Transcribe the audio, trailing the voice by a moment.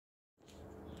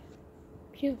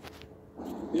you.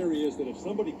 Theory is that if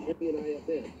somebody carries an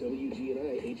IFN,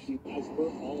 WGNI, HD, as per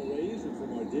always, and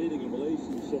from our dating and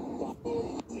relationship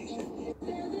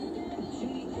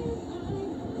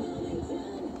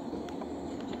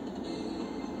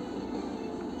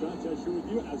John Tesh here with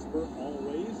you, as per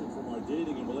always, and from our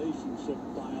dating and relationship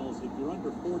files. If you're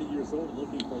under 40 years old and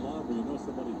looking for love, or you know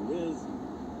somebody who is,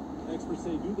 experts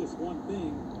say do this one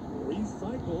thing: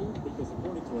 recycle, because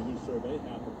according to a new survey,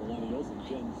 half of millennials and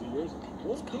Gen Zers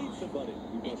won't date somebody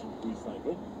who doesn't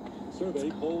recycle. The survey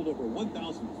polled over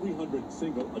 1,300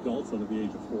 single adults under the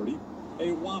age of 40.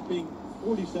 A whopping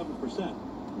 47%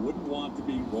 wouldn't want to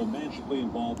be romantically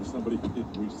involved with somebody who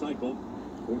didn't recycle.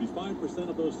 45%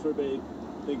 of those surveyed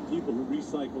think people who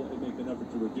recycle and make an effort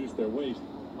to reduce their waste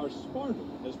are smarter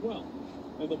as well.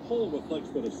 And the poll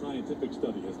reflects that a scientific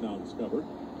study has now discovered,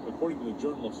 according to the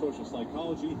Journal of Social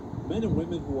Psychology, men and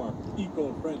women who are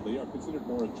eco-friendly are considered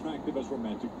more attractive as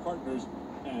romantic partners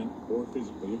and more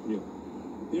physically appealing.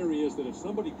 The theory is that if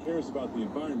somebody cares about the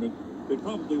environment, they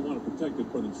probably want to protect it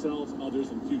for themselves, others,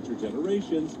 and future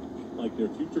generations, like their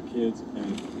future kids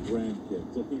and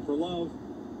grandkids. Looking for love?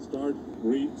 Start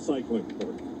recycling,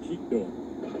 or keep doing it.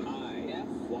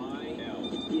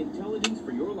 IFYL, the intelligence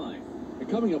for your life. And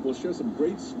coming up, we'll share some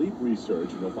great sleep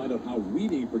research, and we'll find out how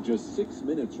reading for just 6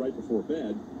 minutes right before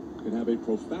bed can have a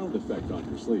profound effect on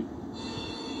your sleep.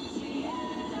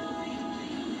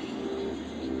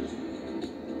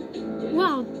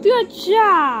 Wow, good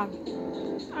job!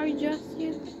 Are you just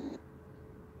you?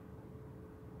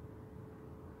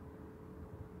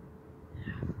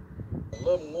 A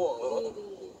little more,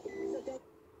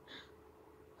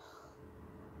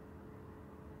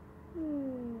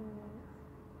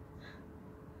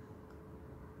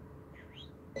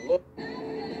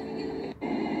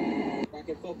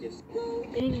 Rocket focus.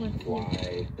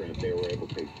 Why? If they were able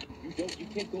to, you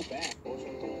can't go back.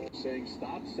 Saying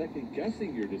stop second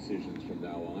guessing your decisions from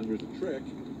now on. Here's a trick: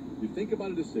 you think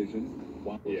about a decision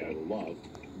while love.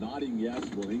 Nodding yes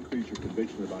will increase your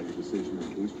conviction about your decision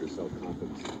and boost your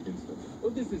self-confidence instantly.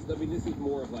 Well, this is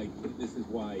more of like, this is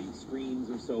why screens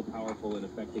are so powerful in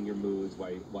affecting your moods,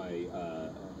 why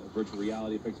virtual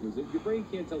reality affects moods. Your brain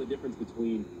can't tell the difference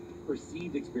between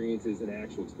perceived experiences and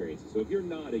actual experiences. So if you're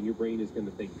nodding, your brain is going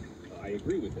to think, I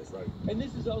agree with this. Right. And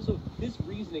this is also, this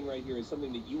reasoning right here is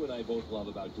something that you and I both love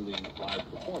about doing live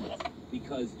performance,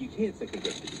 because you can't second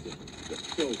guess your decision.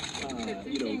 So,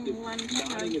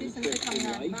 nodding is a trick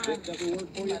in life that will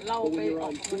work for you, but when you're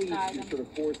on stage, you're sort of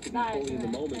forced to be fully in the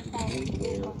moment to the point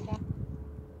where...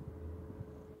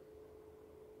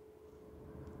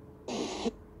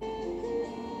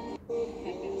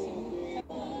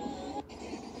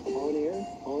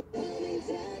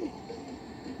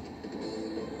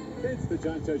 It's the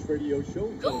John Tesh Radio Show,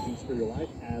 intelligence for your life,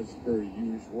 as per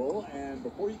usual. And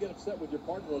before you get upset with your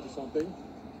partner over something,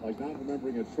 like not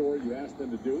remembering a chore you asked them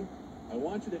to do, I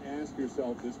want you to ask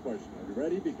yourself this question. Are you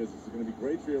ready? Because this is going to be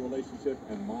great for your relationship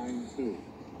and mine too.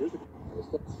 Here's to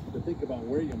think about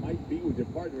where you might be with your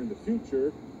partner in the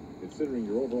future, considering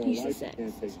your overall life you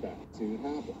can't take back. Seen it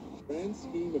happen. Grand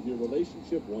scheme of your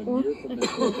relationship 1 year from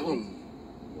now.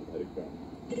 Let it go.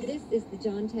 This is the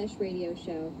John Tesh Radio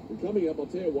Show. And coming up, I'll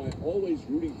tell you why always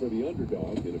rooting for the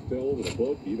underdog in a film, in a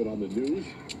book, even on the news,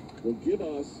 will give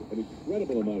us an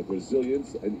incredible amount of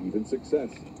resilience and even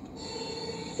success.